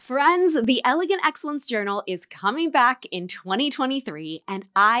Friends, the Elegant Excellence Journal is coming back in 2023, and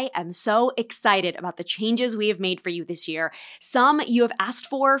I am so excited about the changes we have made for you this year. Some you have asked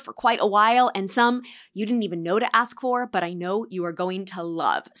for quite a while, and some you didn't even know to ask for, but I know you are going to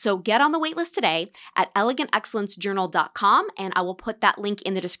love. So get on the waitlist today at elegantexcellencejournal.com, and I will put that link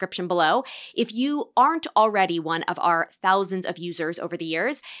in the description below. If you aren't already one of our thousands of users over the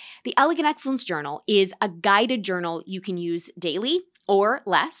years, the Elegant Excellence Journal is a guided journal you can use daily or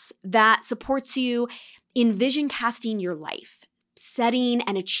less that supports you in vision casting your life, setting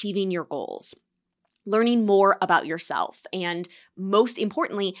and achieving your goals, learning more about yourself, and most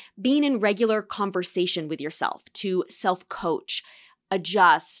importantly, being in regular conversation with yourself to self-coach,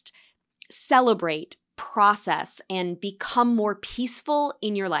 adjust, celebrate, process, and become more peaceful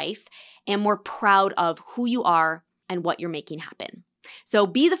in your life and more proud of who you are and what you're making happen. So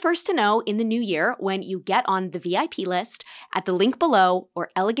be the first to know in the new year when you get on the VIP list at the link below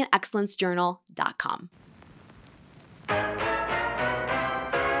or elegantexcellencejournal.com.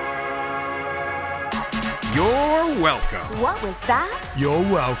 You're welcome. What was that? You're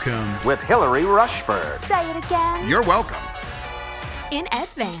welcome. With Hillary Rushford. Say it again. You're welcome. In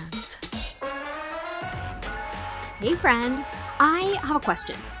advance. Hey friend, I have a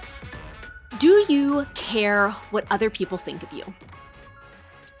question. Do you care what other people think of you?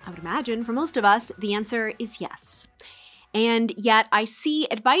 I would imagine for most of us, the answer is yes. And yet I see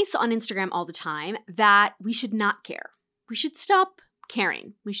advice on Instagram all the time that we should not care. We should stop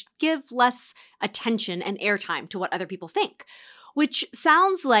caring. We should give less attention and airtime to what other people think, which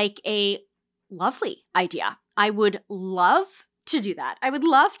sounds like a lovely idea. I would love to do that. I would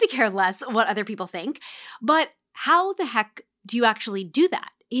love to care less what other people think, but how the heck do you actually do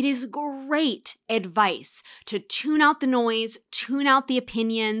that? It is great advice to tune out the noise, tune out the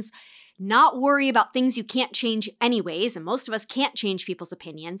opinions, not worry about things you can't change anyways, and most of us can't change people's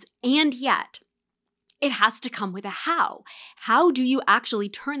opinions, and yet it has to come with a how. How do you actually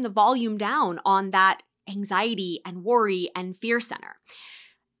turn the volume down on that anxiety and worry and fear center?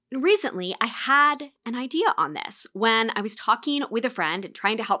 Recently, I had an idea on this when I was talking with a friend and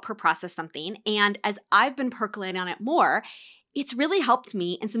trying to help her process something, and as I've been percolating on it more, it's really helped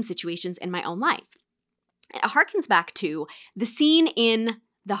me in some situations in my own life. It harkens back to the scene in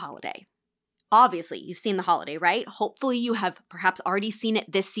The Holiday. Obviously, you've seen The Holiday, right? Hopefully you have perhaps already seen it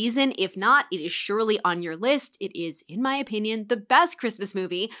this season. If not, it is surely on your list. It is, in my opinion, the best Christmas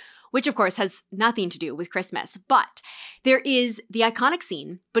movie, which of course has nothing to do with Christmas. But there is the iconic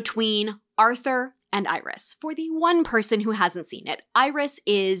scene between Arthur and Iris. For the one person who hasn't seen it, Iris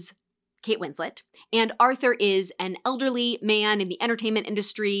is Kate Winslet, and Arthur is an elderly man in the entertainment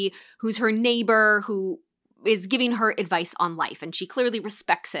industry who's her neighbor who is giving her advice on life, and she clearly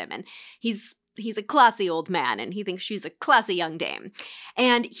respects him, and he's a classy old man, and he thinks she's a classy young dame.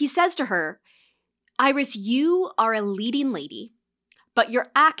 And he says to her, Iris, you are a leading lady, but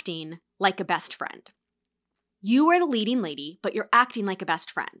you're acting like a best friend. You are the leading lady, but you're acting like a best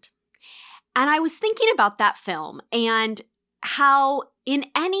friend. And I was thinking about that film and how in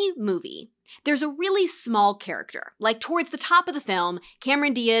any movie, there's a really small character. Like towards the top of the film,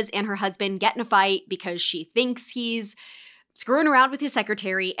 Cameron Diaz and her husband get in a fight because she thinks he's screwing around with his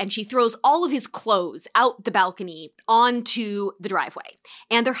secretary, and she throws all of his clothes out the balcony onto the driveway.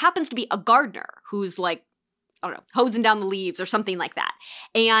 And there happens to be a gardener who's like, I don't know, hosing down the leaves or something like that.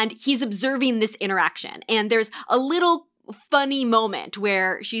 And he's observing this interaction. And there's a little funny moment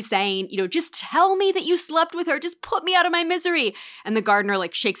where she's saying, just tell me that you slept with her. Just put me out of my misery. And the gardener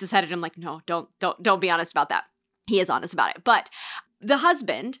shakes his head at him like, no, don't be honest about that. He is honest about it. But does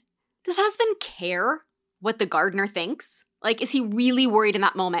husband care what the gardener thinks? Is he really worried in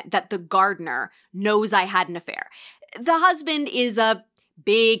that moment that the gardener knows I had an affair? The husband is a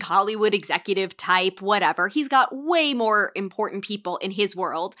big Hollywood executive type, whatever. He's got way more important people in his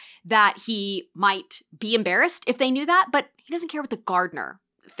world that he might be embarrassed if they knew that, but he doesn't care what the gardener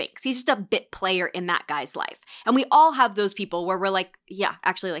thinks. He's just a bit player in that guy's life. And we all have those people where we're like, yeah,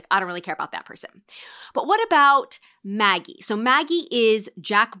 actually, I don't really care about that person. But what about Maggie? So Maggie is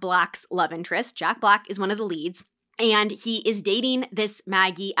Jack Black's love interest. Jack Black is one of the leads, and he is dating this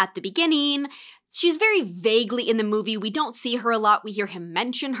Maggie at the beginning. She's very vaguely in the movie. We don't see her a lot. We hear him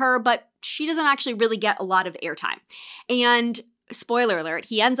mention her, but she doesn't actually really get a lot of airtime. And spoiler alert,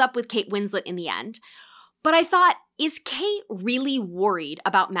 he ends up with Kate Winslet in the end. But I thought, is Kate really worried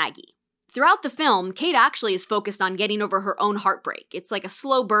about Maggie? Throughout the film, Kate actually is focused on getting over her own heartbreak. It's like a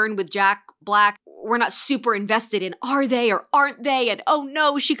slow burn with Jack Black. We're not super invested in are they or aren't they? And oh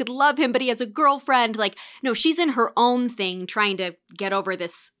no, she could love him, but he has a girlfriend. No, she's in her own thing trying to get over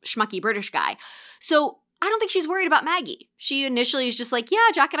this schmucky British guy. So I don't think she's worried about Maggie. She initially is just like,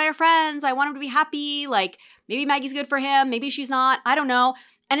 yeah, Jack and I are friends. I want him to be happy. Like, maybe Maggie's good for him. Maybe she's not. I don't know.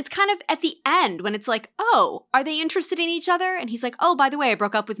 And it's kind of at the end when it's like, oh, are they interested in each other? And he's like, oh, by the way, I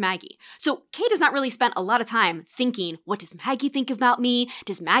broke up with Maggie. So Kate has not really spent a lot of time thinking, what does Maggie think about me?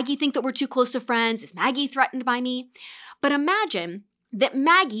 Does Maggie think that we're too close of friends? Is Maggie threatened by me? But imagine that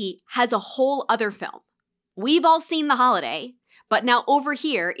Maggie has a whole other film. We've all seen The Holiday, but now over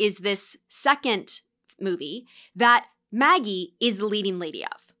here is this second movie that Maggie is the leading lady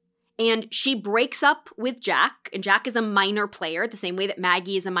of. And she breaks up with Jack, and Jack is a minor player, the same way that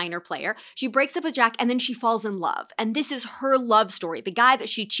Maggie is a minor player. She breaks up with Jack, and then she falls in love. And this is her love story. The guy that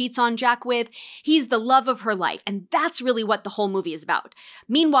she cheats on Jack with, he's the love of her life. And that's really what the whole movie is about.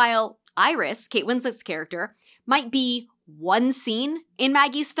 Meanwhile, Iris, Kate Winslet's character, might be one scene in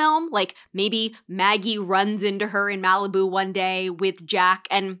Maggie's film. Like maybe Maggie runs into her in Malibu one day with Jack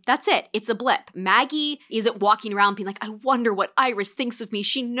and that's it. It's a blip. Maggie isn't walking around being like, I wonder what Iris thinks of me.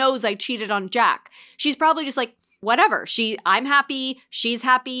 She knows I cheated on Jack. She's probably just like, whatever. I'm happy. She's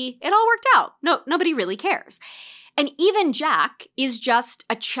happy. It all worked out. No, nobody really cares. And even Jack is just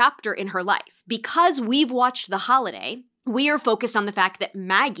a chapter in her life. Because we've watched The Holiday, we are focused on the fact that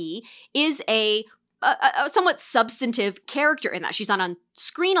Maggie is a somewhat substantive character in that. She's not on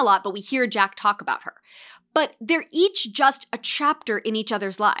screen a lot, but we hear Jack talk about her. But they're each just a chapter in each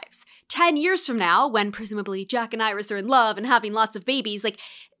other's lives. 10 years from now, when presumably Jack and Iris are in love and having lots of babies, like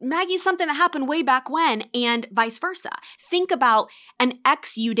Maggie's something that happened way back when and vice versa. Think about an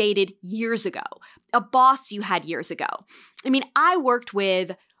ex you dated years ago, a boss you had years ago. I mean, I worked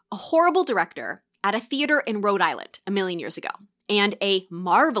with a horrible director at a theater in Rhode Island a million years ago, and a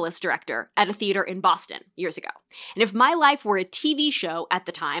marvelous director at a theater in Boston years ago. And if my life were a TV show at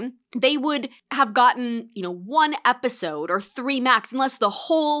the time, they would have gotten, one episode or 3 max, unless the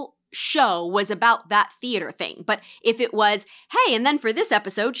whole show was about that theater thing. But if it was, hey, and then for this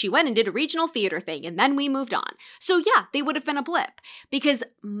episode, she went and did a regional theater thing, and then we moved on. So yeah, they would have been a blip, because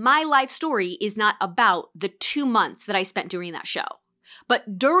my life story is not about the 2 months that I spent doing that show.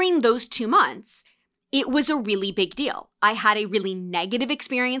 But during those 2 months, it was a really big deal. I had a really negative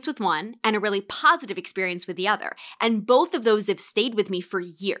experience with one and a really positive experience with the other. And both of those have stayed with me for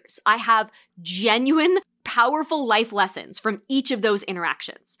years. I have genuine, powerful life lessons from each of those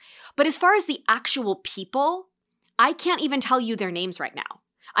interactions. But as far as the actual people, I can't even tell you their names right now.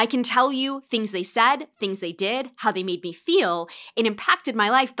 I can tell you things they said, things they did, how they made me feel. It impacted my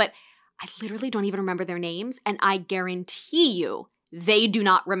life, but I literally don't even remember their names. And I guarantee you, they do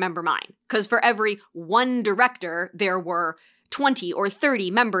not remember mine. Because for every one director, there were 20 or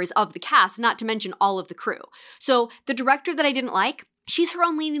 30 members of the cast, not to mention all of the crew. So the director that I didn't like, she's her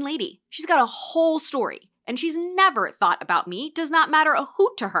own leading lady. She's got a whole story. And she's never thought about me. It does not matter a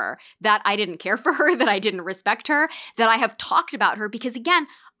hoot to her that I didn't care for her, that I didn't respect her, that I have talked about her. Because again,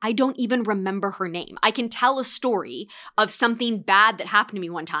 I don't even remember her name. I can tell a story of something bad that happened to me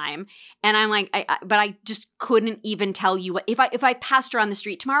one time, and I'm like, but I just couldn't even tell you what. If I passed her on the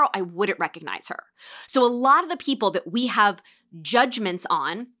street tomorrow, I wouldn't recognize her. So a lot of the people that we have judgments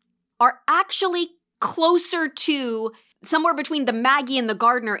on are actually closer to somewhere between the Maggie and the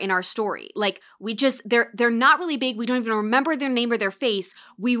gardener in our story. Like they're not really big. We don't even remember their name or their face.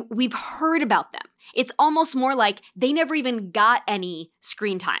 We've heard about them. It's almost more like they never even got any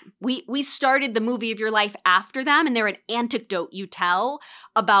screen time. We started the movie of your life after them, and they're an anecdote you tell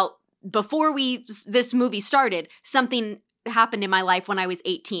about before this movie started, something happened in my life when I was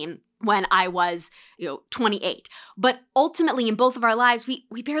 18. When I was, 28. But ultimately in both of our lives,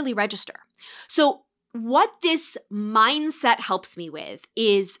 we barely register. So what this mindset helps me with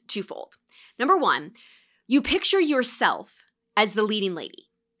is twofold. Number one, you picture yourself as the leading lady,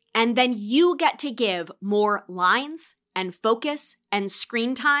 and then you get to give more lines and focus and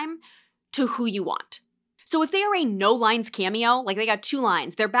screen time to who you want. So if they are a no lines cameo, like they got 2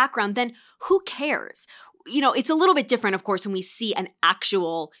 lines, their background, then who cares? It's a little bit different, of course, when we see an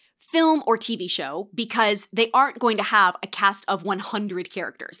actual film or TV show, because they aren't going to have a cast of 100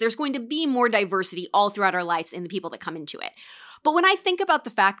 characters. There's going to be more diversity all throughout our lives in the people that come into it. But when I think about the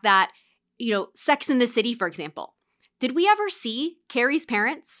fact that, Sex and the City, for example, did we ever see Carrie's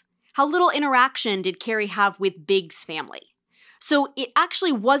parents? How little interaction did Carrie have with Big's family? So it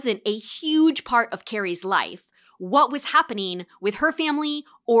actually wasn't a huge part of Carrie's life what was happening with her family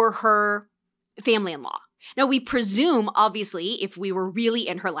or her family-in-law. Now, we presume, obviously, if we were really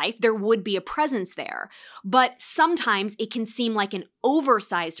in her life, there would be a presence there. But sometimes it can seem like an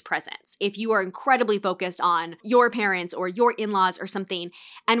oversized presence if you are incredibly focused on your parents or your in-laws or something,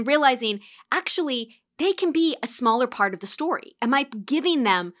 and realizing, actually, they can be a smaller part of the story. Am I giving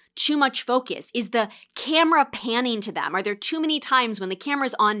them too much focus? Is the camera panning to them? Are there too many times when the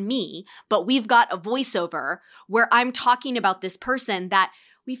camera's on me, but we've got a voiceover where I'm talking about this person that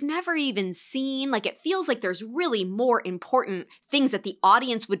we've never even seen? Like, it feels like there's really more important things that the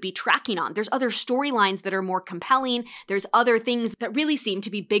audience would be tracking on. There's other storylines that are more compelling. There's other things that really seem to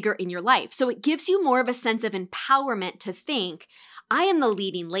be bigger in your life. So it gives you more of a sense of empowerment to think, I am the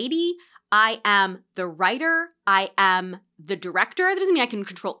leading lady. I am the writer. I am the director. That doesn't mean I can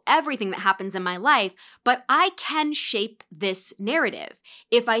control everything that happens in my life, but I can shape this narrative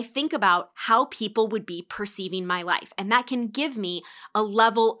if I think about how people would be perceiving my life. And that can give me a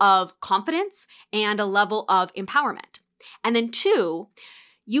level of confidence and a level of empowerment. And then 2,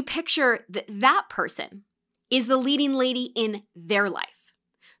 you picture that that person is the leading lady in their life.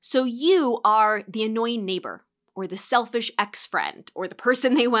 So you are the annoying neighbor, or the selfish ex-friend, or the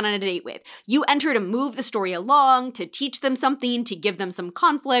person they went on a date with. You enter to move the story along, to teach them something, to give them some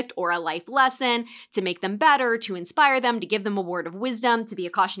conflict or a life lesson, to make them better, to inspire them, to give them a word of wisdom, to be a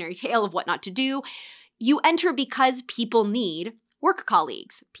cautionary tale of what not to do. You enter because people need work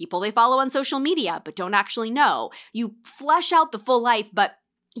colleagues, people they follow on social media but don't actually know. You flesh out the full life, but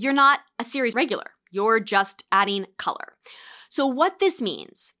you're not a series regular. You're just adding color. So what this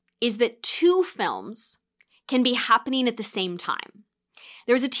means is that 2 films can be happening at the same time.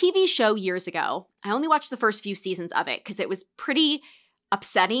 There was a TV show years ago. I only watched the first few seasons of it because it was pretty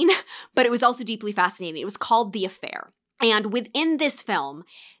upsetting, but it was also deeply fascinating. It was called The Affair. And within this film,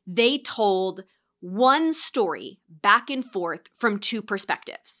 they told one story back and forth from 2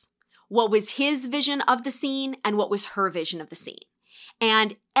 perspectives. What was his vision of the scene and what was her vision of the scene.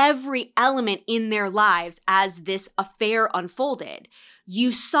 And every element in their lives as this affair unfolded,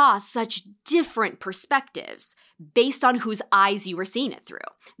 you saw such different perspectives based on whose eyes you were seeing it through.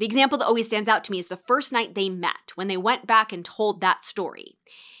 The example that always stands out to me is the first night they met, when they went back and told that story.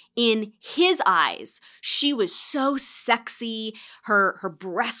 In his eyes, she was so sexy. Her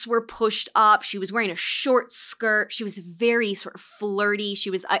breasts were pushed up. She was wearing a short skirt. She was very sort of flirty. She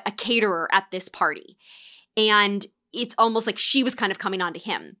was a caterer at this party. And it's almost like she was kind of coming on to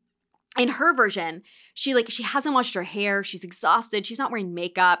him. In her version, she hasn't washed her hair. She's exhausted. She's not wearing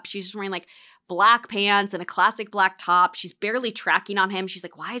makeup. She's just wearing like black pants and a classic black top. She's barely tracking on him. She's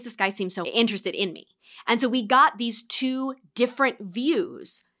like, why does this guy seem so interested in me? And so we got these 2 different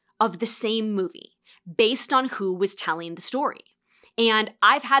views of the same movie based on who was telling the story. And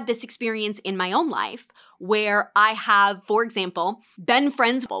I've had this experience in my own life where I have, for example, been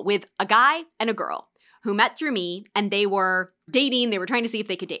friends with a guy and a girl who met through me, and they were dating. They were trying to see if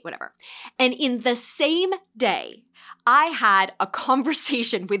they could date, whatever. And in the same day, I had a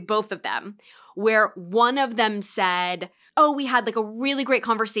conversation with both of them where one of them said, oh, we had like a really great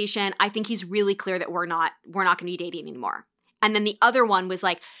conversation. I think he's really clear that we're not going to be dating anymore. And then the other one was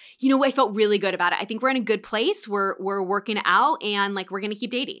like, you know, I felt really good about it. I think we're in a good place. We're working out and like, we're going to keep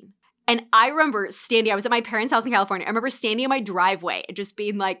dating. And I remember I was at my parents' house in California. I remember standing in my driveway and just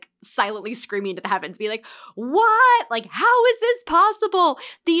being like silently screaming to the heavens, being like, what? Like, how is this possible?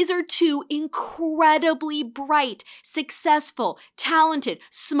 These are 2 incredibly bright, successful, talented,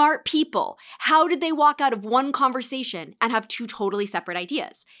 smart people. How did they walk out of one conversation and have 2 totally separate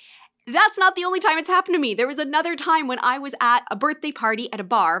ideas? That's not the only time it's happened to me. There was another time when I was at a birthday party at a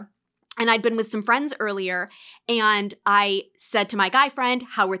bar. And I'd been with some friends earlier, and I said to my guy friend,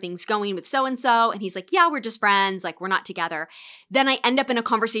 how are things going with so-and-so? And he's like, yeah, we're just friends. Like, we're not together. Then I end up in a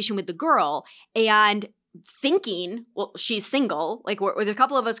conversation with the girl and thinking, well, she's single, like with a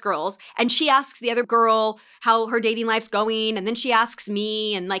couple of us girls. And she asks the other girl how her dating life's going. And then she asks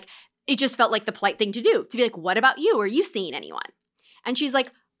me, and like, it just felt like the polite thing to do, to be like, what about you? Are you seeing anyone? And she's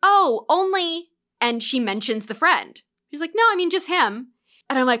like, oh, only, and she mentions the friend. She's like, no, I mean, just him.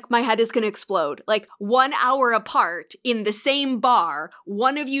 And I'm like, my head is going to explode. Like 1 hour apart in the same bar,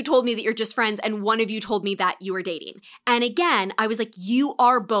 one of you told me that you're just friends and one of you told me that you were dating. And again, I was like, you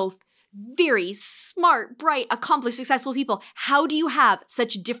are both very smart, bright, accomplished, successful people. How do you have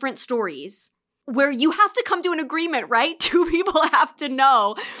such different stories where you have to come to an agreement, right? 2 people have to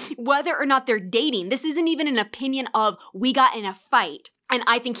know whether or not they're dating. This isn't even an opinion of we got in a fight and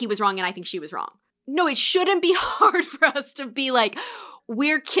I think he was wrong and I think she was wrong. No, it shouldn't be hard for us to be like,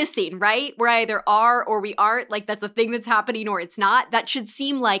 we're kissing, right? We're either are or we aren't. Like, that's a thing that's happening or it's not. That should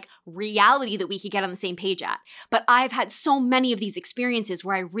seem like reality that we could get on the same page at. But I've had so many of these experiences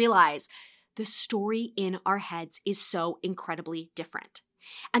where I realize the story in our heads is so incredibly different.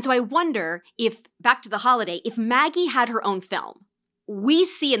 And so I wonder if, back to The Holiday, if Maggie had her own film, we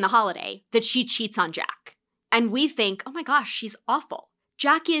see in The Holiday that she cheats on Jack. And we think, oh my gosh, she's awful.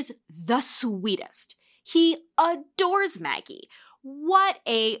 Jack is the sweetest. He adores Maggie. What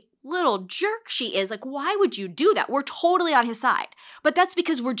a little jerk she is. Like, why would you do that? We're totally on his side. But that's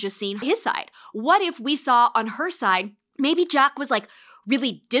because we're just seeing his side. What if we saw on her side, maybe Jack was like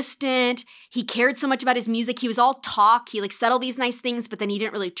really distant. He cared so much about his music. He was all talk. He like said all these nice things, but then he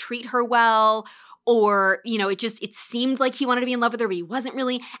didn't really treat her well. Or, it seemed like he wanted to be in love with her, but he wasn't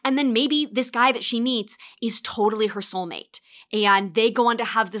really. And then maybe this guy that she meets is totally her soulmate. And they go on to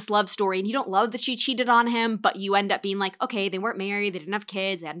have this love story. And you don't love that she cheated on him, but you end up being like, okay, they weren't married. They didn't have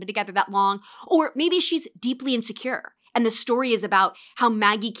kids. They hadn't been together that long. Or maybe she's deeply insecure. And the story is about how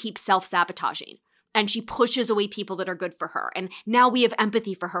Maggie keeps self-sabotaging. And she pushes away people that are good for her. And now we have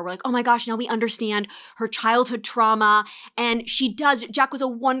empathy for her. We're like, oh my gosh, now we understand her childhood trauma. And Jack was a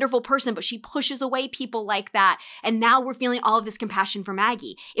wonderful person, but she pushes away people like that. And now we're feeling all of this compassion for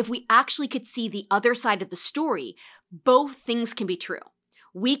Maggie. If we actually could see the other side of the story, both things can be true.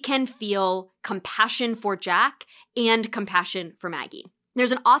 We can feel compassion for Jack and compassion for Maggie.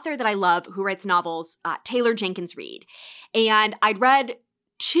 There's an author that I love who writes novels, Taylor Jenkins Reid. And I'd read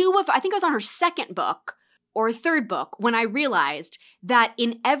I think I was on her second book or third book when I realized that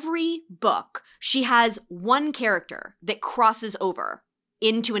in every book, she has one character that crosses over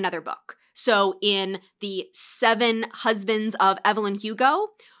into another book. So in the 7 Husbands of Evelyn Hugo,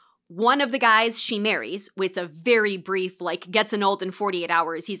 one of the guys she marries, it's a very brief, like gets annulled in 48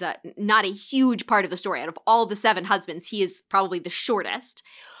 hours. He's not a huge part of the story. Out of all the 7 husbands, he is probably the shortest.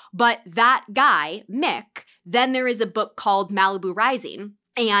 But that guy, Mick, then there is a book called Malibu Rising.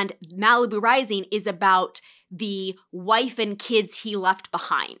 And Malibu Rising is about the wife and kids he left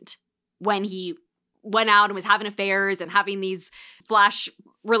behind when he went out and was having affairs and having these flash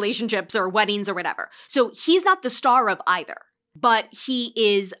relationships or weddings or whatever. So he's not the star of either. But he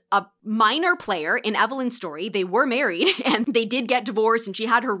is a minor player in Evelyn's story. They were married and they did get divorced and she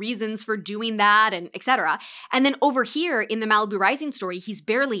had her reasons for doing that and etc. And then over here in the Malibu Rising story, he's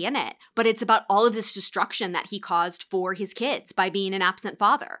barely in it, but it's about all of this destruction that he caused for his kids by being an absent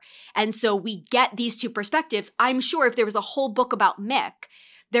father. And so we get these two perspectives. I'm sure if there was a whole book about Mick,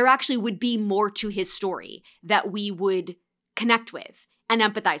 there actually would be more to his story that we would connect with and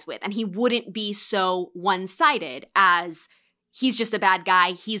empathize with. And he wouldn't be so one-sided as he's just a bad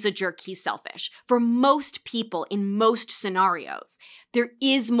guy, he's a jerk, he's selfish. For most people in most scenarios, there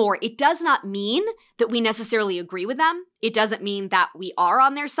is more. It does not mean that we necessarily agree with them. It doesn't mean that we are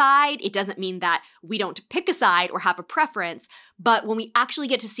on their side. It doesn't mean that we don't pick a side or have a preference. But when we actually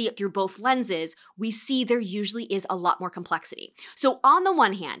get to see it through both lenses, we see there usually is a lot more complexity. So on the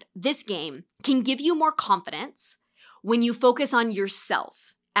one hand, this game can give you more confidence when you focus on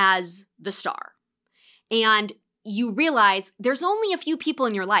yourself as the star. And you realize there's only a few people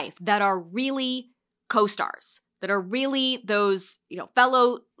in your life that are really co-stars, that are really those,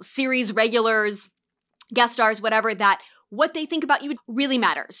 fellow series regulars, guest stars, whatever, that what they think about you really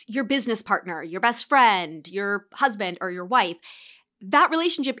matters. Your business partner, your best friend, your husband or your wife, that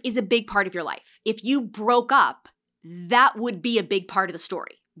relationship is a big part of your life. If you broke up, that would be a big part of the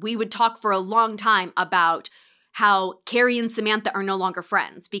story. We would talk for a long time about how Carrie and Samantha are no longer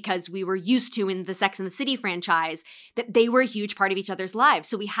friends because we were used to in the Sex and the City franchise that they were a huge part of each other's lives.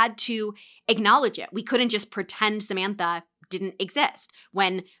 So we had to acknowledge it. We couldn't just pretend Samantha didn't exist.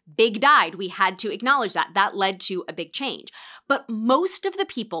 When Big died, we had to acknowledge that. That led to a big change. But most of the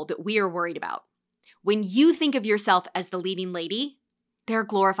people that we are worried about, when you think of yourself as the leading lady, they're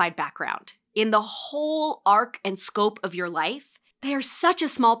glorified background. In the whole arc and scope of your life, they are such a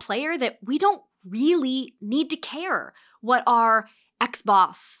small player that we don't really need to care what our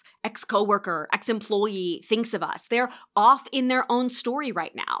ex-boss, ex-coworker, ex-employee thinks of us. They're off in their own story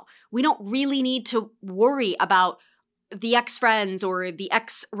right now. We don't really need to worry about the ex-friends or the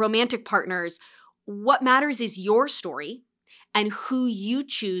ex-romantic partners. What matters is your story and who you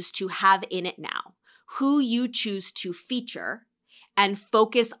choose to have in it now, who you choose to feature and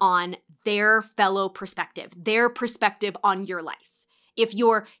focus on their fellow perspective, their perspective on your life. If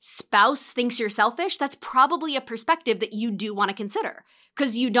your spouse thinks you're selfish, that's probably a perspective that you do want to consider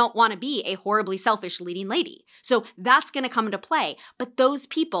because you don't want to be a horribly selfish leading lady. So that's going to come into play, but those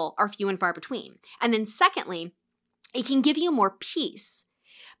people are few and far between. And then secondly, it can give you more peace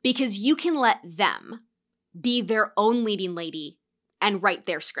because you can let them be their own leading lady and write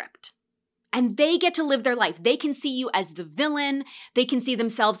their script. And they get to live their life. They can see you as the villain. They can see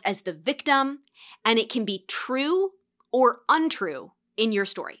themselves as the victim. And it can be true or untrue in your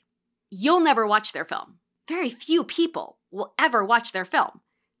story. You'll never watch their film. Very few people will ever watch their film.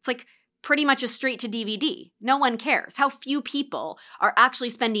 It's like pretty much a straight to DVD. No one cares. How few people are actually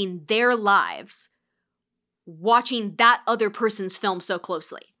spending their lives watching that other person's film so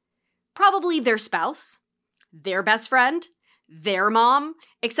closely. probably their spouse, their best friend, their mom,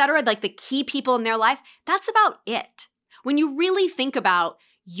 etc., like the key people in their life. That's about it. When you really think about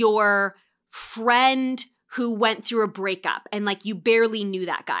your friend who went through a breakup and like you barely knew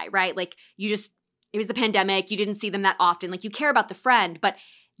that guy, right? Like it was the pandemic, you didn't see them that often. Like you care about the friend, but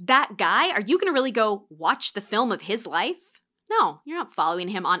that guy, are you going to really go watch the film of his life? No, you're not following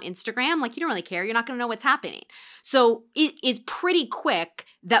him on Instagram. Like you don't really care. You're not going to know what's happening. So it is pretty quick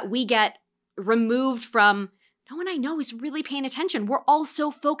that we get removed from, no one I know is really paying attention. We're all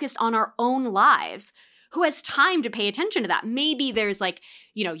so focused on our own lives. Who has time to pay attention to that? Maybe there's like,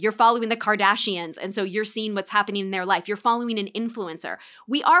 you're following the Kardashians and so you're seeing what's happening in their life. You're following an influencer.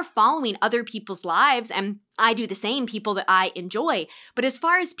 We are following other people's lives, and I do the same, people that I enjoy. But as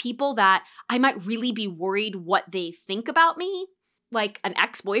far as people that I might really be worried what they think about me, like an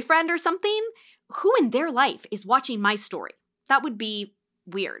ex-boyfriend or something, who in their life is watching my story? That would be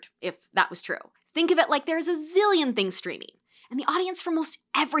weird if that was true. Think of it like there's a zillion things streaming, and the audience for most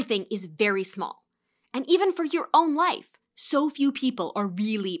everything is very small. And even for your own life, so few people are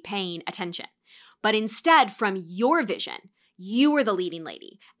really paying attention. But instead, from your vision, you are the leading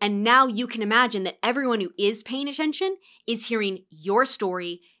lady. And now you can imagine that everyone who is paying attention is hearing your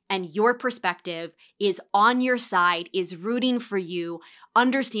story and your perspective, is on your side, is rooting for you,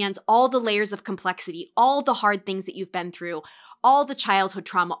 understands all the layers of complexity, all the hard things that you've been through, all the childhood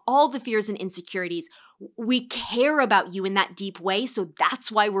trauma, all the fears and insecurities. We care about you in that deep way, so that's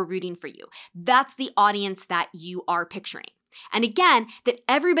why we're rooting for you. That's the audience that you are picturing. And again, that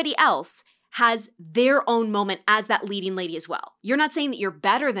everybody else has their own moment as that leading lady as well. You're not saying that you're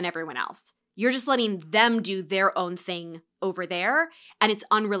better than everyone else. You're just letting them do their own thing over there, and it's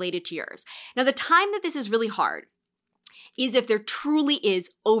unrelated to yours. Now, the time that this is really hard is if there truly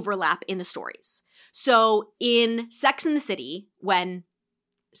is overlap in the stories. So in Sex and the City, when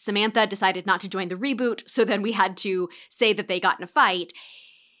Samantha decided not to join the reboot, so then we had to say that they got in a fight.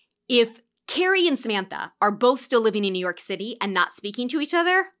 If Carrie and Samantha are both still living in New York City and not speaking to each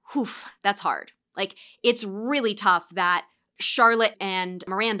other, that's hard. Like, it's really tough that Charlotte and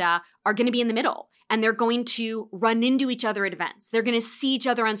Miranda are going to be in the middle, and they're going to run into each other at events. They're going to see each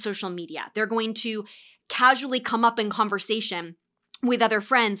other on social media. They're going to casually come up in conversation with other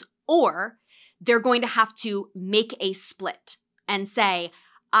friends, or they're going to have to make a split and say,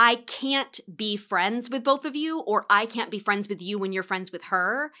 I can't be friends with both of you, or I can't be friends with you when you're friends with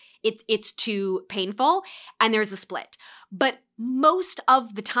her. It's too painful, and there's a split. But most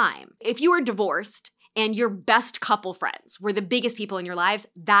of the time, if you are divorced and your best couple friends were the biggest people in your lives,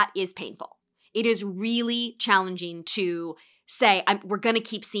 that is painful. It is really challenging to say, we're going to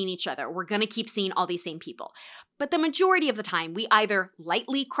keep seeing each other. We're going to keep seeing all these same people. But the majority of the time, we either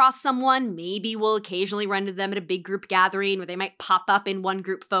lightly cross someone, maybe we'll occasionally run into them at a big group gathering where they might pop up in one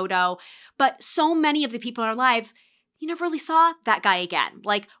group photo. But so many of the people in our lives, you never really saw that guy again.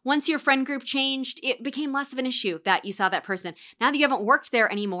 Like, once your friend group changed, it became less of an issue that you saw that person. Now that you haven't worked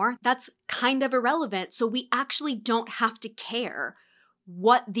there anymore, that's kind of irrelevant. So we actually don't have to care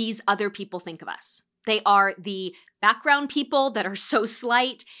what these other people think of us. They are the background people that are so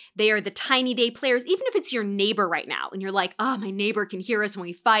slight. They are the tiny day players. Even if it's your neighbor right now and you're like, oh, my neighbor can hear us when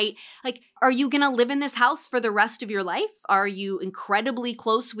we fight. Like, are you going to live in this house for the rest of your life? Are you incredibly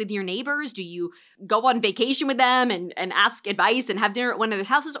close with your neighbors? Do you go on vacation with them and ask advice and have dinner at one of their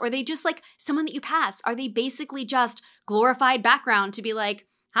houses? Or are they just like someone that you pass? Are they basically just glorified background to be like,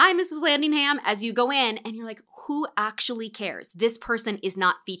 hi, Mrs. Landingham, as you go in and you're like, who actually cares? This person is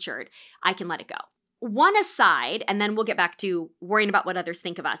not featured. I can let it go. One aside, and then we'll get back to worrying about what others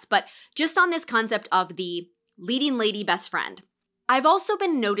think of us, but just on this concept of the leading lady best friend, I've also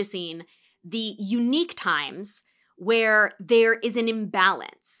been noticing the unique times where there is an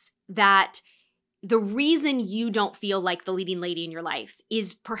imbalance, that the reason you don't feel like the leading lady in your life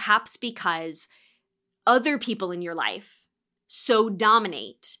is perhaps because other people in your life so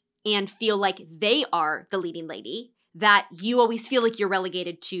dominate and feel like they are the leading lady that you always feel like you're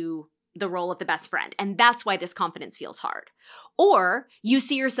relegated to the role of the best friend. And that's why this confidence feels hard. Or you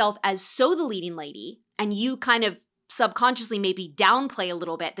see yourself as so the leading lady, and you kind of subconsciously maybe downplay a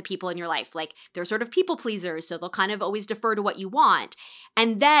little bit the people in your life. Like, they're sort of people pleasers, so they'll kind of always defer to what you want.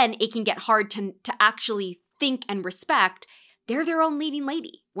 And then it can get hard to actually think and respect they're their own leading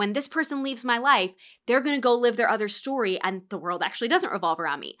lady. When this person leaves my life, they're going to go live their other story, and the world actually doesn't revolve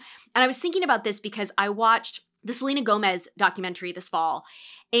around me. And I was thinking about this because I watched the Selena Gomez documentary this fall.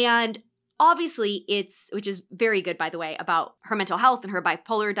 And obviously which is very good, by the way, about her mental health and her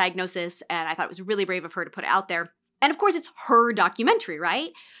bipolar diagnosis. And I thought it was really brave of her to put it out there. And of course, it's her documentary,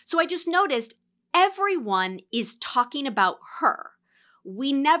 right? So I just noticed everyone is talking about her,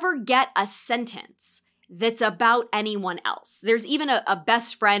 we never get a sentence that's about anyone else. There's even a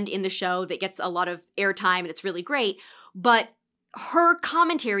best friend in the show that gets a lot of airtime and it's really great, but her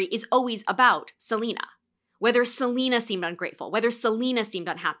commentary is always about Selena. Whether Selena seemed ungrateful, whether Selena seemed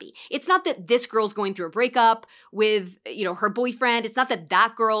unhappy. It's not that this girl's going through a breakup with, her boyfriend. It's not that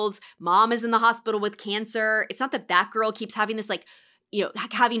that girl's mom is in the hospital with cancer. It's not that that girl keeps having this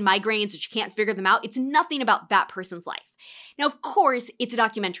having migraines and she can't figure them out. It's nothing about that person's life. Now, of course, it's a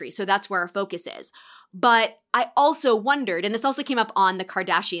documentary, so that's where our focus is. But I also wondered, and this also came up on the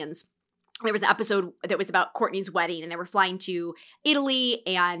Kardashians. There was an episode that was about Kourtney's wedding, and they were flying to Italy,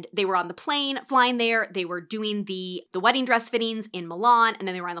 and they were on the plane flying there. They were doing the wedding dress fittings in Milan, and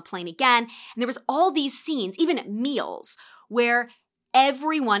then they were on the plane again. And there was all these scenes, even at meals, where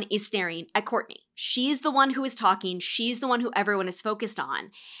everyone is staring at Kourtney. She's the one who is talking. She's the one who everyone is focused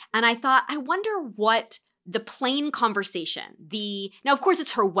on. And I thought, I wonder what the plane conversation, now of course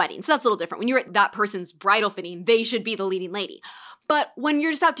it's her wedding, so that's a little different. When you're at that person's bridal fitting, they should be the leading lady. But when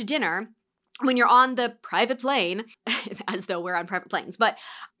you're just out to dinner, when you're on the private plane, as though we're on private planes, but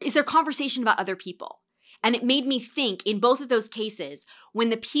is there conversation about other people? And it made me think in both of those cases, when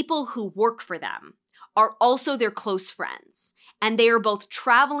the people who work for them are also their close friends, and they are both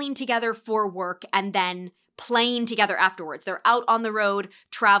traveling together for work and then playing together afterwards. They're out on the road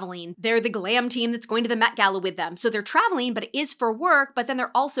traveling. They're the glam team that's going to the Met Gala with them. So they're traveling, but it is for work, but then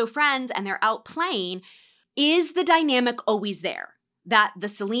they're also friends and they're out playing. Is the dynamic always there? That the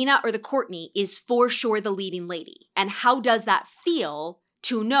Selena or the Kourtney is for sure the leading lady? And how does that feel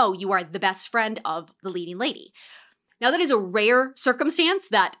to know you are the best friend of the leading lady? Now, that is a rare circumstance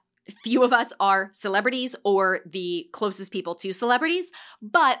that few of us are celebrities or the closest people to celebrities.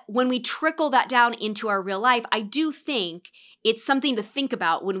 But when we trickle that down into our real life, I do think it's something to think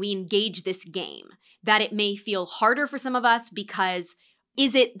about when we engage this game, that it may feel harder for some of us because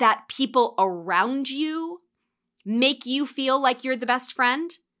is it that people around you make you feel like you're the best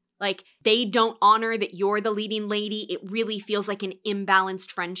friend? Like they don't honor that you're the leading lady. It really feels like an imbalanced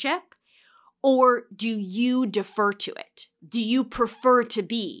friendship. Or do you defer to it? Do you prefer to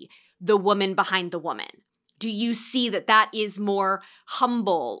be the woman behind the woman? Do you see that that is more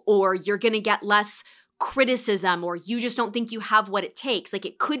humble, or you're going to get less criticism, or you just don't think you have what it takes? Like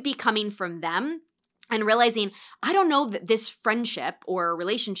it could be coming from them and realizing, I don't know that this friendship or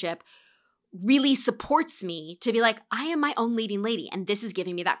relationship really supports me to be like, I am my own leading lady and this is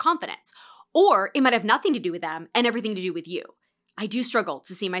giving me that confidence. Or it might have nothing to do with them and everything to do with you. I do struggle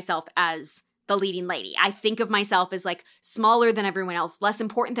to see myself as the leading lady. I think of myself as like smaller than everyone else, less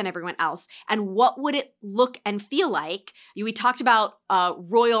important than everyone else. And what would it look and feel like? We talked about a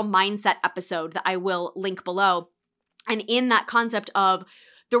royal mindset episode that I will link below. And in that concept of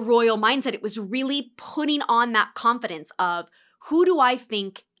the royal mindset, it was really putting on that confidence of who do I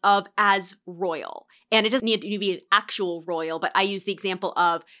think of as royal? And it doesn't need to be an actual royal, but I use the example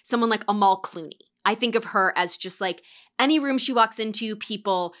of someone like Amal Clooney. I think of her as just like any room she walks into,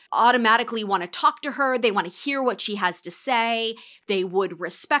 people automatically want to talk to her. They want to hear what she has to say. They would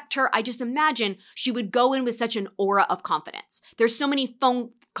respect her. I just imagine she would go in with such an aura of confidence. There's so many phone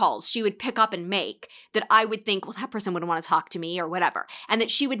calls she would pick up and make that I would think, well, that person wouldn't want to talk to me or whatever. And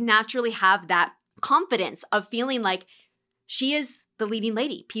that she would naturally have that confidence of feeling like she is the leading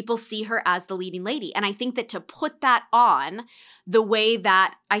lady. People see her as the leading lady. And I think that to put that on the way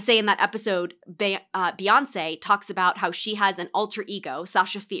that I say in that episode, Beyonce talks about how she has an alter ego,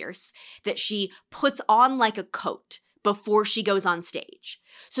 Sasha Fierce, that she puts on like a coat before she goes on stage.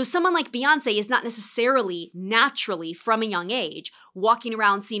 So someone like Beyonce is not necessarily naturally from a young age walking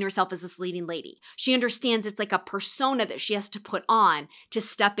around seeing herself as this leading lady. She understands it's like a persona that she has to put on to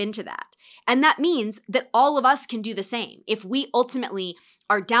step into that. And that means that all of us can do the same. If we ultimately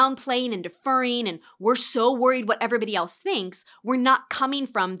are downplaying and deferring and we're so worried what everybody else thinks, we're not coming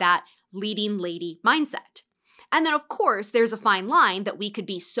from that leading lady mindset. And then of course, there's a fine line that we could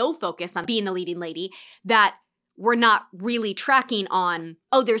be so focused on being the leading lady that we're not really tracking on,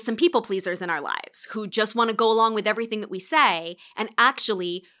 oh, there's some people pleasers in our lives who just want to go along with everything that we say. And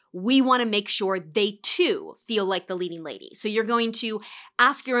actually, we want to make sure they too feel like the leading lady. So you're going to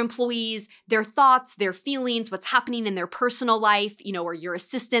ask your employees their thoughts, their feelings, what's happening in their personal life, or your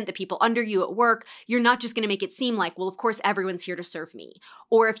assistant, the people under you at work. You're not just going to make it seem like, well, of course, everyone's here to serve me.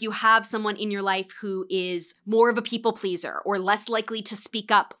 Or if you have someone in your life who is more of a people pleaser or less likely to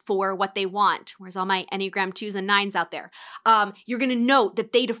speak up for what they want, where's all my Enneagram 2s and 9s out there, you're going to note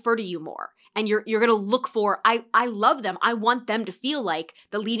that they defer to you more. And you're going to look for, I love them. I want them to feel like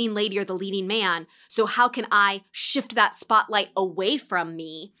the leading lady or the leading man. So how can I shift that spotlight away from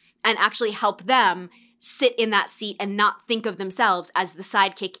me and actually help them sit in that seat and not think of themselves as the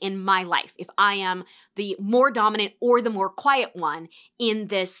sidekick in my life, if I am the more dominant or the more quiet one in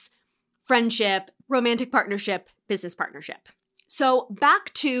this friendship, romantic partnership, business partnership. So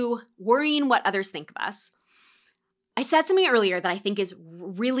back to worrying what others think of us. I said something earlier that I think is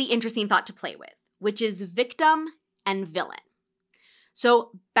really interesting thought to play with, which is victim and villain.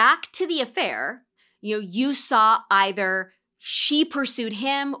 So back to the affair, you saw either she pursued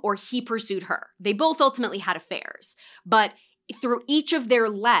him or he pursued her. They both ultimately had affairs, but through each of their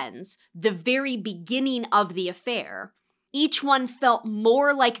lens, the very beginning of the affair, each one felt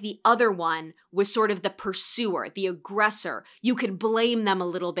more like the other one was sort of the pursuer, the aggressor. You could blame them a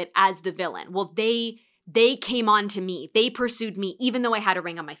little bit as the villain. Well, they came on to me. They pursued me, even though I had a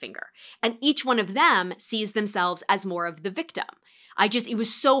ring on my finger. And each one of them sees themselves as more of the victim. It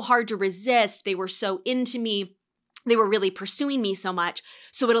was so hard to resist. They were so into me. They were really pursuing me so much.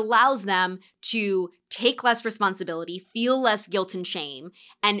 So it allows them to take less responsibility, feel less guilt and shame,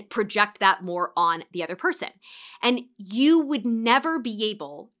 and project that more on the other person. And you would never be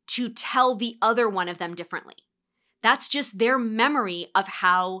able to tell the other one of them differently. That's just their memory of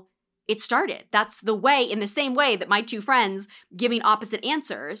how it started. That's the way, in the same way that my two friends giving opposite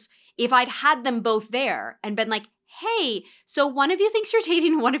answers, if I'd had them both there and been like, hey, so one of you thinks you're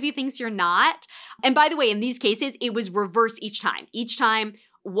dating, one of you thinks you're not. And by the way, in these cases, it was reversed each time. Each time,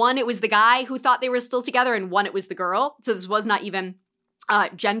 one, it was the guy who thought they were still together, and one, it was the girl. So this was not even a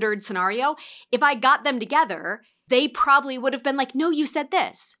gendered scenario. If I got them together, they probably would have been like, no, you said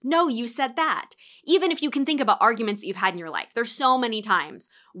this. No, you said that. Even if you can think about arguments that you've had in your life, there's so many times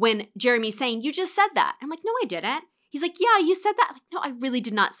when Jeremy's saying, you just said that. I'm like, no, I didn't. He's like, yeah, you said that. I'm like, no, I really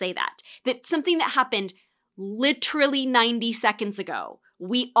did not say that. That something that happened literally 90 seconds ago,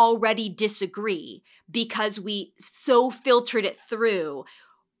 we already disagree because we so filtered it through.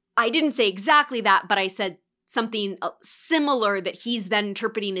 I didn't say exactly that, but I said something similar that he's then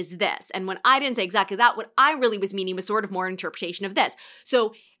interpreting as this. And when I didn't say exactly that, what I really was meaning was sort of more interpretation of this.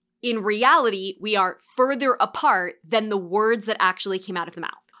 So in reality, we are further apart than the words that actually came out of the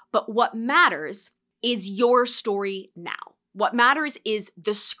mouth. But what matters is your story now. What matters is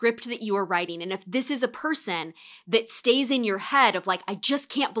the script that you are writing. And if this is a person that stays in your head of like, I just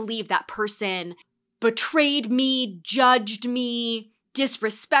can't believe that person betrayed me, judged me,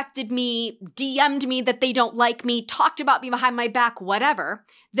 disrespected me, DM'd me that they don't like me, talked about me behind my back, whatever,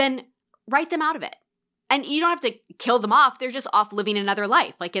 then write them out of it. And you don't have to kill them off. They're just off living another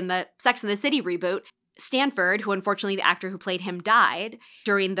life. Like in the Sex and the City reboot, Stanford, who unfortunately the actor who played him died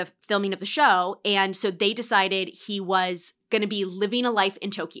during the filming of the show. And so they decided he was going to be living a life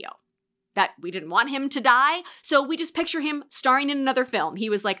in Tokyo. That we didn't want him to die. So we just picture him starring in another film. He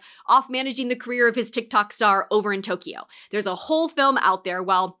was like off managing the career of his TikTok star over in Tokyo. There's a whole film out there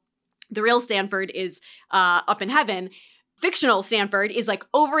while the real Stanford is up in heaven. Fictional Stanford is like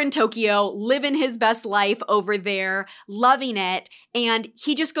over in Tokyo, living his best life over there, loving it. And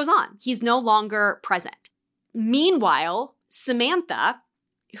he just goes on. He's no longer present. Meanwhile, Samantha,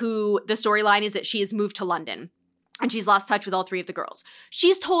 who the storyline is that she has moved to London. And she's lost touch with all three of the girls.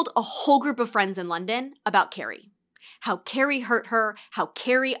 She's told a whole group of friends in London about Carrie. How Carrie hurt her, how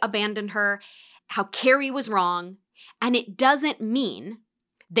Carrie abandoned her, how Carrie was wrong. And it doesn't mean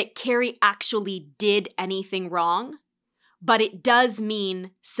that Carrie actually did anything wrong, but it does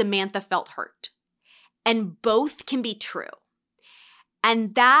mean Samantha felt hurt. And both can be true.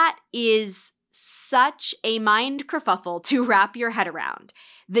 And that is such a mind kerfuffle to wrap your head around,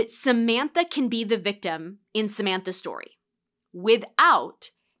 that Samantha can be the victim in Samantha's story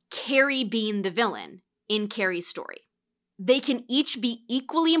without Carrie being the villain in Carrie's story. They can each be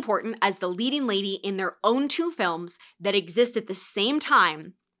equally important as the leading lady in their own two films that exist at the same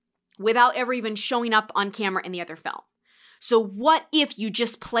time without ever even showing up on camera in the other film. So what if you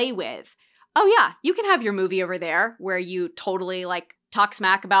just play with, oh yeah, you can have your movie over there where you totally like talk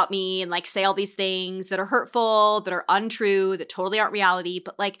smack about me and like say all these things that are hurtful, that are untrue, that totally aren't reality.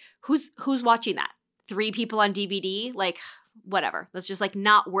 But like, who's watching that? 3 people on DVD? Like, whatever. That's just like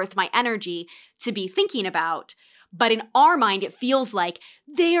not worth my energy to be thinking about. But in our mind, it feels like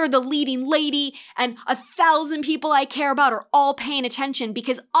they are the leading lady and 1,000 people I care about are all paying attention,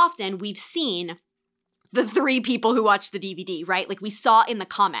 because often we've seen the 3 people who watched the DVD, right? Like we saw in the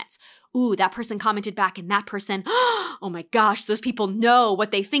comments, ooh, that person commented back and that person, oh my gosh, those people know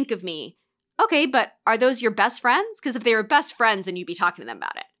what they think of me. Okay, but are those your best friends? Because if they were best friends, then you'd be talking to them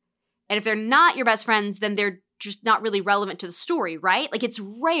about it. And if they're not your best friends, then they're just not really relevant to the story, right? Like it's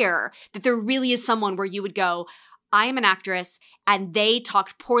rare that there really is someone where you would go, I am an actress and they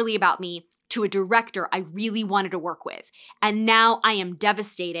talked poorly about me to a director I really wanted to work with. And now I am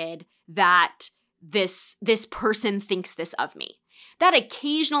devastated that this person thinks this of me. That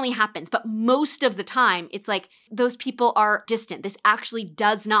occasionally happens, but most of the time, it's like those people are distant. This actually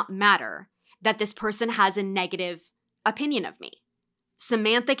does not matter that this person has a negative opinion of me.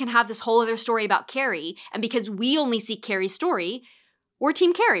 Samantha can have this whole other story about Carrie, and because we only see Carrie's story, we're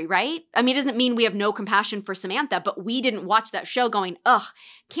Team Carrie, right? I mean, it doesn't mean we have no compassion for Samantha, but we didn't watch that show going, ugh,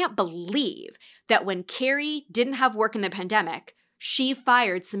 can't believe that when Carrie didn't have work in the pandemic, she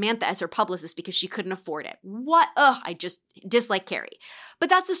fired Samantha as her publicist because she couldn't afford it. What? Ugh, I just dislike Carrie. But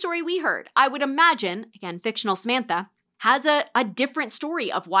that's the story we heard. I would imagine, again, fictional Samantha has a different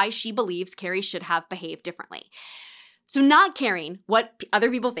story of why she believes Carrie should have behaved differently. So not caring what other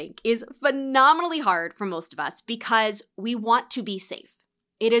people think is phenomenally hard for most of us because we want to be safe.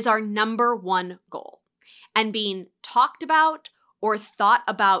 It is our number one goal. And being talked about or thought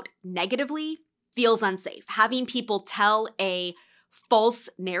about negatively feels unsafe. Having people tell a false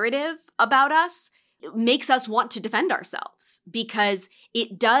narrative about us makes us want to defend ourselves because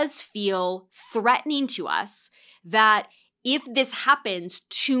it does feel threatening to us that if this happens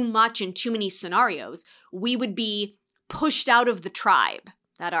too much in too many scenarios, we would be pushed out of the tribe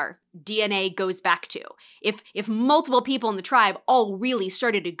that our DNA goes back to. If multiple people in the tribe all really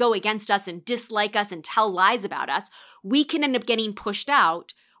started to go against us and dislike us and tell lies about us, we can end up getting pushed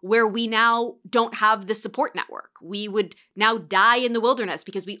out where we now don't have the support network. We would now die in the wilderness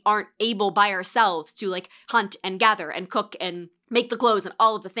because we aren't able by ourselves to like hunt and gather and cook and make the clothes and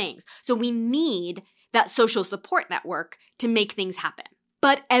all of the things. So we need that social support network to make things happen.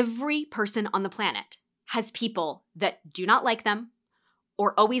 But every person on the planet has people that do not like them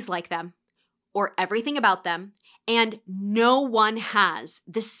or always like them or everything about them, and no one has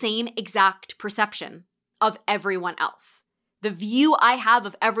the same exact perception of everyone else. The view I have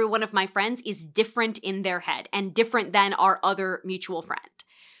of every one of my friends is different in their head and different than our other mutual friend.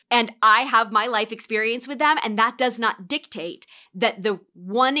 And I have my life experience with them, and that does not dictate that the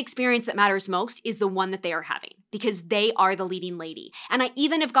one experience that matters most is the one that they are having, because they are the leading lady. And I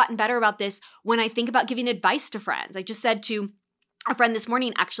even have gotten better about this when I think about giving advice to friends. I just said to a friend this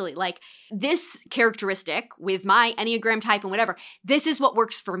morning, actually, like, this characteristic with my Enneagram type and whatever, this is what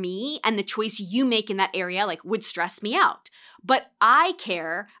works for me, and the choice you make in that area, like, would stress me out. But I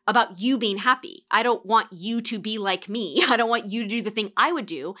care about you being happy. I don't want you to be like me. I don't want you to do the thing I would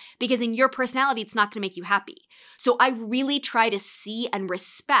do, because in your personality, it's not going to make you happy. So I really try to see and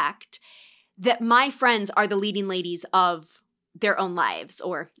respect that my friends are the leading ladies of their own lives,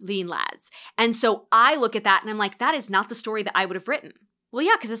 or leading lads. And so I look at that and I'm like, that is not the story that I would have written. Well,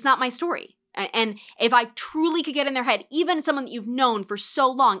 yeah, because it's not my story. And if I truly could get in their head, even someone that you've known for so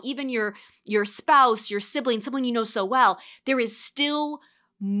long, even your spouse, your sibling, someone you know so well, there is still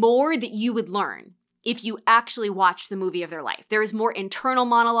more that you would learn if you actually watch the movie of their life. There is more internal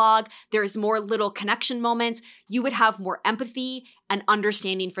monologue. There is more little connection moments. You would have more empathy and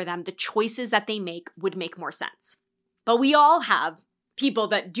understanding for them. The choices that they make would make more sense. But we all have people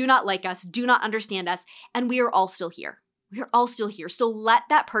that do not like us, do not understand us, and we are all still here. We are all still here. So let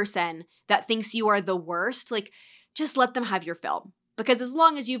that person that thinks you are the worst, like, just let them have your film. Because as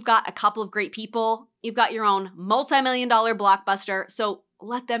long as you've got a couple of great people, you've got your own multi-million-dollar blockbuster, so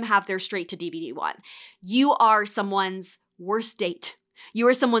let them have their straight to DVD one. You are someone's worst date. You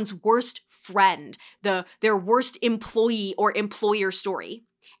are someone's worst friend, their worst employee or employer story.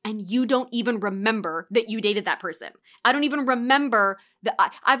 And you don't even remember that you dated that person. I don't even remember that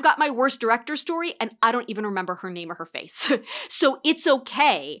I've got my worst director story and I don't even remember her name or her face. So it's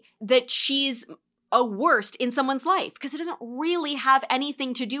okay that she's a worst in someone's life because it doesn't really have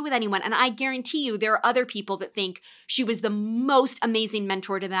anything to do with anyone. And I guarantee you there are other people that think she was the most amazing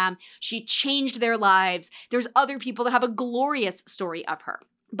mentor to them. She changed their lives. There's other people that have a glorious story of her.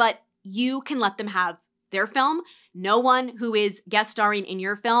 But you can let them have their film. No one who is guest starring in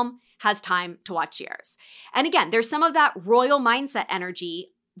your film has time to watch yours. And again, there's some of that royal mindset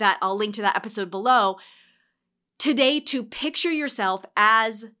energy that I'll link to that episode below today, to picture yourself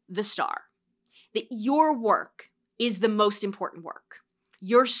as the star, that your work is the most important work.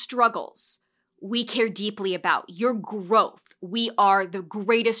 Your struggles, we care deeply about. Your growth, we are the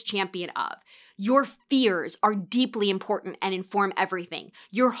greatest champion of. Your fears are deeply important and inform everything.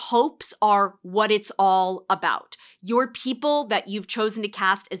 Your hopes are what it's all about. Your people that you've chosen to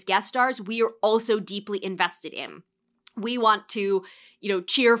cast as guest stars, we are also deeply invested in. We want to,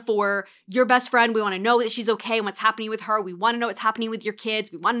 cheer for your best friend. We want to know that she's okay and what's happening with her. We want to know what's happening with your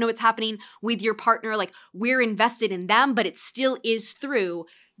kids. We want to know what's happening with your partner. Like, we're invested in them, but it still is through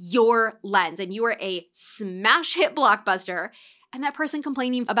your lens. And you are a smash hit blockbuster. And that person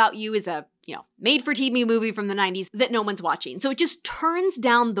complaining about you is a, made-for-TV movie from the 90s that no one's watching. So it just turns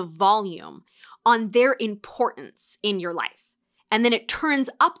down the volume on their importance in your life. And then it turns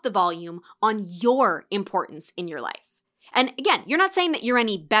up the volume on your importance in your life. And again, you're not saying that you're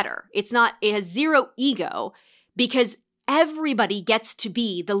any better. It has zero ego because everybody gets to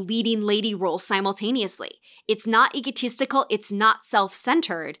be the leading lady role simultaneously. It's not egotistical. It's not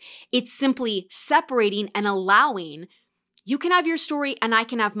self-centered. It's simply separating and allowing you can have your story and I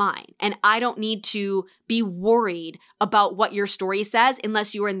can have mine. And I don't need to be worried about what your story says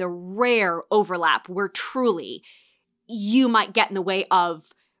unless you are in the rare overlap where truly you might get in the way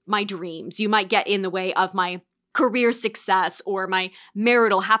of my dreams. You might get in the way of my career success or my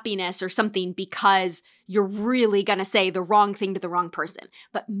marital happiness or something because you're really going to say the wrong thing to the wrong person.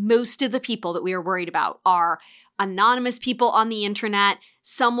 But most of the people that we are worried about are anonymous people on the internet,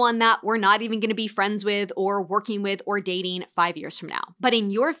 someone that we're not even going to be friends with or working with or dating 5 years from now. But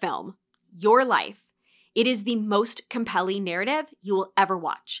in your film, your life, it is the most compelling narrative you will ever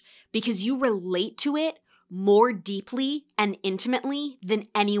watch because you relate to it more deeply and intimately than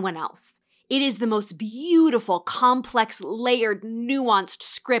anyone else. It is the most beautiful, complex, layered, nuanced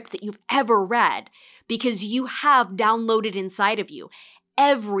script that you've ever read because you have downloaded inside of you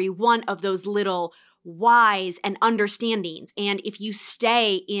every one of those little whys and understandings. And if you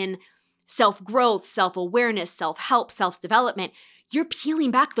stay in self-growth, self-awareness, self-help, self-development, you're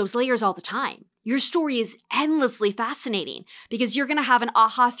peeling back those layers all the time. Your story is endlessly fascinating because you're going to have an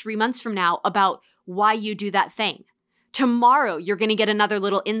aha 3 months from now about why you do that thing. Tomorrow, you're going to get another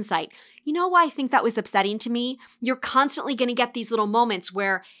little insight. You know why I think that was upsetting to me? You're constantly going to get these little moments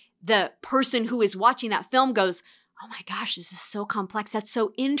where the person who is watching that film goes, oh my gosh, this is so complex. That's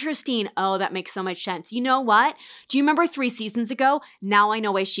so interesting. Oh, that makes so much sense. You know what? Do you remember 3 seasons ago? Now I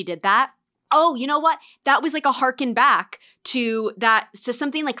know why she did that. Oh, you know what? That was like a harken back to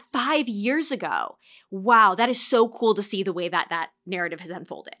something like 5 years ago. Wow, that is so cool to see the way that narrative has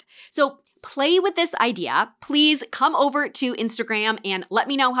unfolded. So play with this idea. Please come over to Instagram and let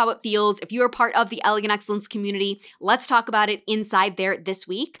me know how it feels. If you are part of the Elegant Excellence community, let's talk about it inside there this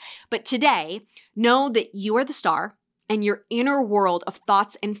week. But today, know that you are the star and your inner world of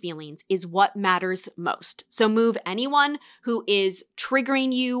thoughts and feelings is what matters most. So move anyone who is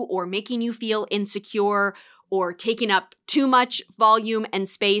triggering you or making you feel insecure or taking up too much volume and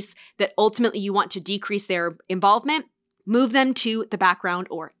space that ultimately you want to decrease their involvement. Move them to the background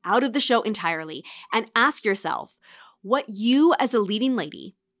or out of the show entirely and ask yourself what you as a leading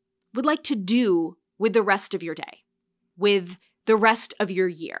lady would like to do with the rest of your day, with the rest of your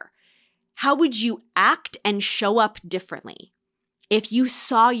year. How would you act and show up differently if you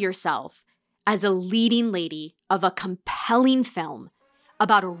saw yourself as a leading lady of a compelling film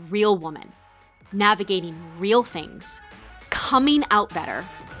about a real woman navigating real things, coming out better,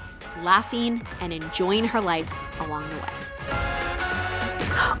 laughing and enjoying her life along the way?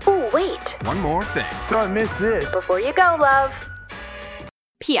 Oh, wait. One more thing. Don't miss this. Before you go, love.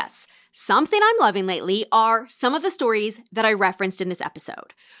 P.S. Something I'm loving lately are some of the stories that I referenced in this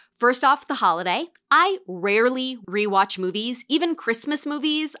episode. First off, the holiday. I rarely rewatch movies, even Christmas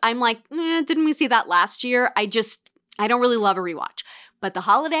movies. I'm like, didn't we see that last year? I don't really love a rewatch. But the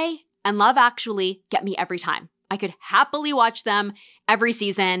holiday and Love Actually get me every time. I could happily watch them every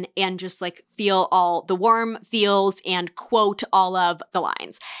season and just like feel all the warm feels and quote all of the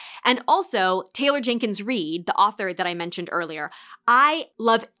lines. And also, Taylor Jenkins Reid, the author that I mentioned earlier, I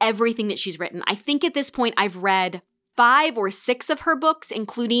love everything that she's written. I think at this point I've read 5 or 6 of her books,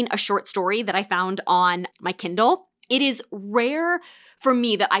 including a short story that I found on my Kindle. It is rare for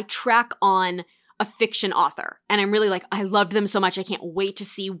me that I track on a fiction author. And I'm really like, I loved them so much. I can't wait to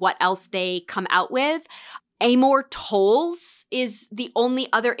see what else they come out with. Amor Towles is the only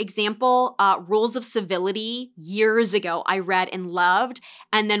other example. Rules of Civility, years ago, I read and loved.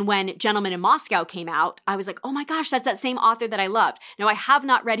 And then when Gentleman in Moscow came out, I was like, oh my gosh, that's that same author that I loved. Now, I have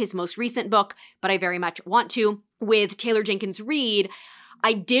not read his most recent book, but I very much want to. With Taylor Jenkins Reid,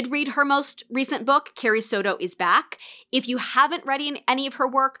 I did read her most recent book, Carrie Soto is Back. If you haven't read any of her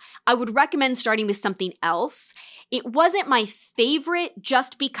work, I would recommend starting with something else. It wasn't my favorite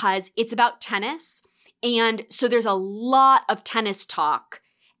just because it's about tennis. And so there's a lot of tennis talk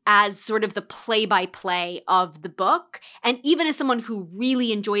as sort of the play-by-play of the book. And even as someone who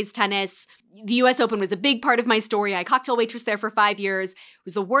really enjoys tennis, the US Open was a big part of my story. I cocktail waitress there for 5 years. It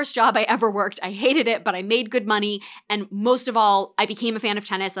was the worst job I ever worked. I hated it, but I made good money. And most of all, I became a fan of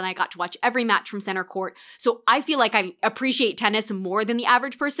tennis and I got to watch every match from center court. So I feel like I appreciate tennis more than the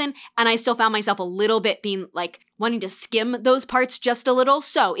average person. And I still found myself a little bit being like wanting to skim those parts just a little.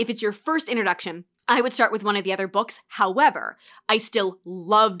 So if it's your first introduction I would start with one of the other books. However, I still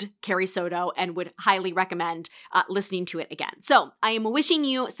loved Carrie Soto and would highly recommend listening to it again. So I am wishing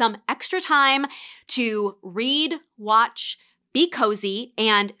you some extra time to read, watch, be cozy,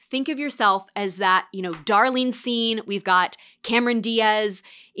 and think of yourself as that, Darlene scene. We've got Cameron Diaz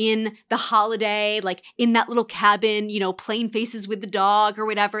in The Holiday, like in that little cabin, playing faces with the dog or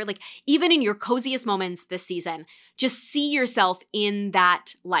whatever. Like even in your coziest moments this season, just see yourself in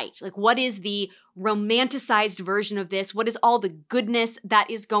that light. Like what is the romanticized version of this? What is all the goodness that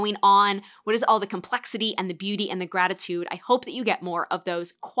is going on? What is all the complexity and the beauty and the gratitude? I hope that you get more of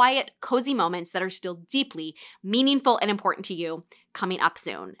those quiet, cozy moments that are still deeply meaningful and important to you coming up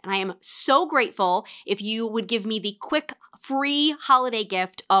soon. And I am so grateful if you would give me the quick free holiday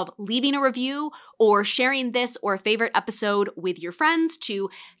gift of leaving a review or sharing this or a favorite episode with your friends to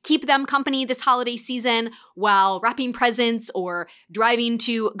keep them company this holiday season while wrapping presents or driving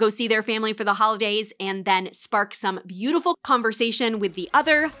to go see their family for the holidays, and then spark some beautiful conversation with the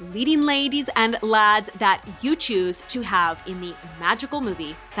other leading ladies and lads that you choose to have in the magical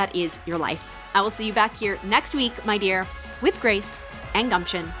movie that is your life. I will see you back here next week, my dear, with grace and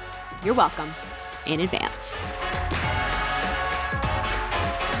gumption. You're welcome in advance.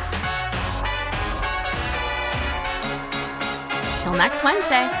 Till next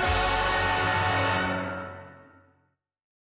Wednesday.